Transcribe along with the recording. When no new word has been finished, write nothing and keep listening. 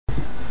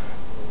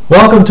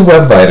Welcome to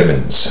Web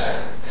Vitamins.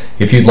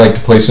 If you'd like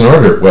to place an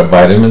order at Web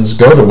Vitamins,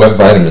 go to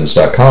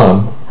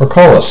webvitamins.com or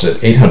call us at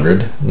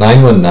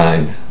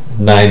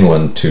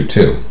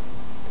 800-919-9122.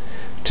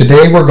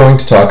 Today we're going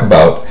to talk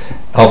about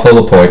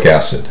alpha-lipoic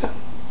acid.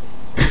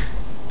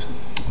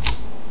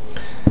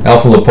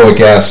 Alpha-lipoic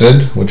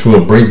acid, which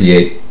we'll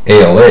abbreviate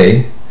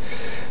ALA,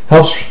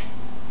 helps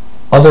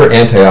other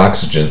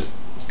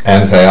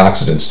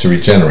antioxidants to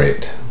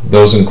regenerate.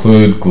 Those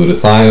include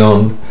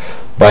glutathione,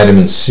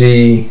 vitamin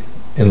C,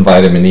 and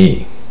vitamin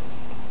E.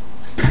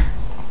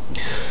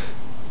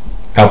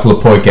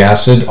 Alpha-lipoic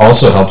acid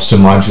also helps to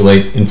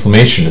modulate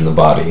inflammation in the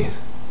body.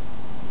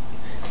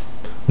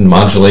 In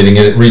modulating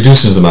it, it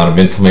reduces the amount of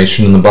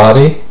inflammation in the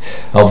body.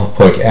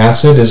 Alpha-lipoic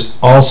acid is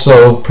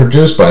also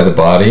produced by the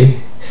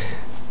body,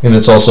 and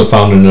it's also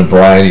found in a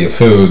variety of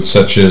foods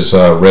such as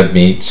red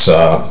meats,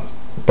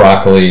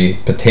 broccoli,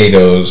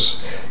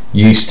 potatoes,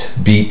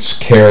 yeast, beets,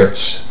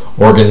 carrots,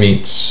 organ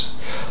meats.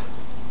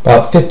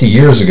 About 50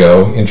 years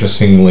ago,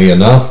 interestingly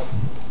enough,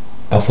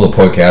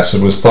 alpha-lipoic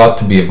acid was thought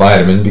to be a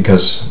vitamin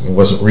because it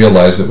wasn't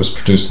realized it was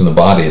produced in the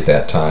body at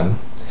that time.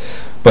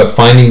 But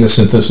finding the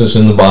synthesis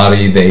in the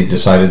body, they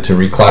decided to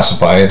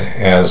reclassify it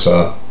as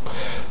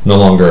no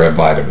longer a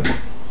vitamin.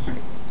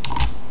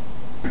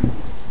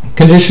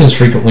 Conditions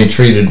frequently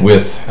treated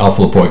with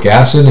alpha-lipoic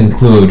acid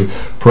include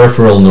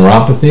peripheral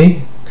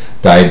neuropathy,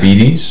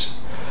 diabetes,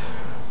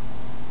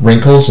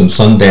 wrinkles and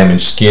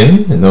sun-damaged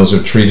skin, and those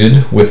are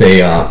treated with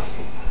a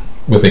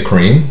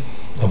cream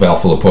of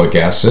alpha-lipoic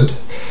acid,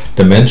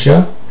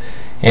 dementia,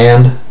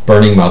 and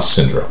burning mouth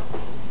syndrome.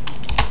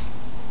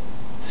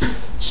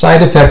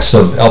 Side effects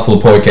of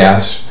alpha-lipoic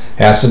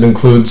acid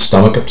include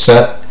stomach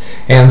upset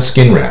and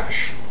skin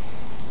rash.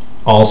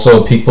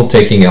 Also, people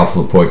taking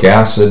alpha-lipoic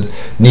acid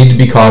need to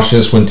be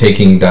cautious when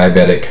taking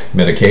diabetic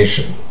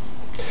medication.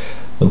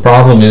 The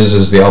problem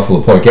is the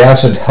alpha-lipoic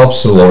acid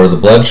helps to lower the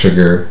blood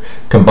sugar.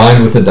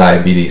 Combined with the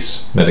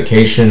diabetes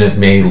medication, it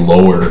may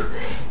lower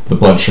the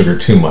blood sugar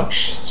too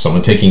much.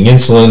 Someone taking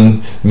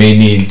insulin may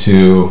need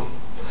to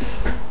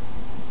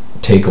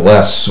take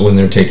less when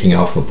they're taking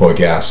alpha-lipoic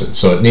acid,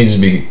 so it needs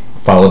to be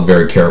followed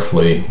very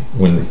carefully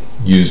when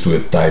used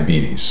with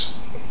diabetes.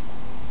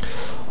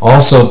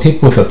 Also,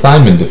 people with a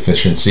thiamine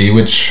deficiency,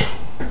 which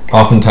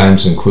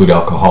oftentimes include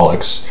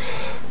alcoholics,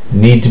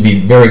 need to be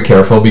very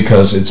careful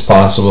because it's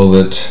possible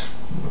that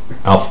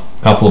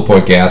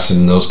alpha-lipoic acid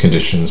in those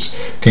conditions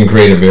can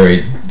create a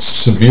very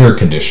severe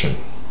condition.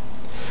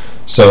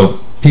 So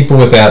people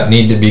with that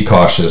need to be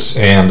cautious,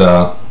 and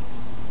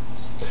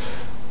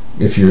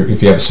if you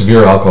have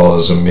severe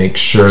alcoholism, make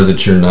sure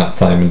that you're not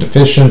thiamine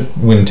deficient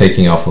when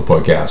taking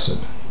alpha-lipoic acid.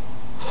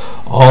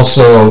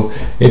 Also,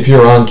 if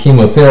you're on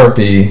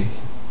chemotherapy,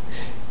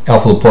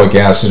 alpha-lipoic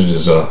acid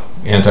is an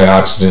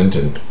antioxidant,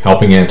 and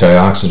helping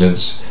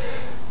antioxidants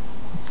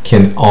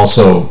can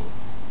also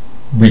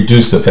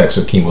reduce the effects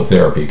of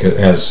chemotherapy,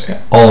 as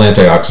all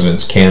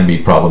antioxidants can be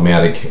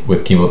problematic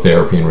with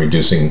chemotherapy in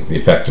reducing the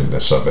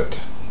effectiveness of it.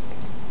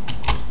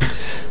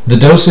 The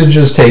dosage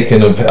is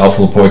taken of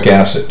alpha-lipoic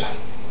acid.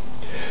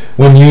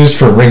 When used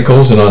for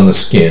wrinkles and on the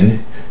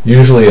skin,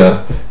 usually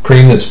a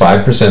cream that's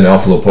 5%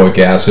 alpha-lipoic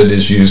acid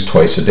is used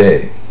twice a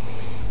day.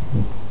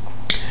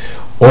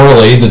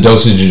 Orally, the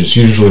dosages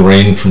usually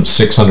range from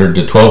 600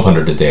 to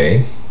 1200 a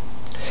day,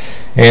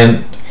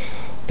 and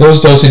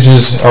those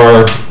dosages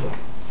are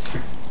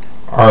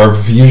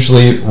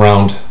usually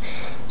around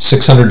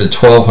 600 to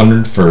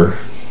 1200 for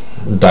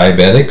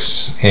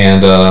diabetics,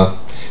 and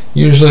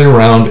usually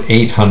around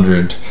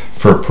 800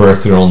 for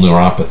peripheral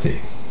neuropathy.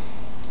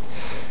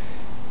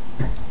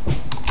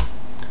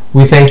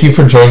 We thank you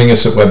for joining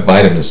us at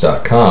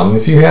webvitamins.com.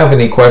 If you have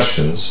any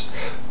questions,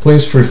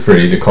 please feel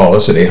free to call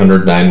us at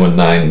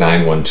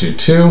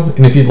 800-919-9122,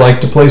 and if you'd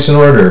like to place an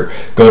order,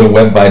 go to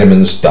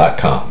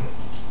webvitamins.com.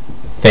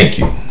 Thank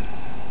you.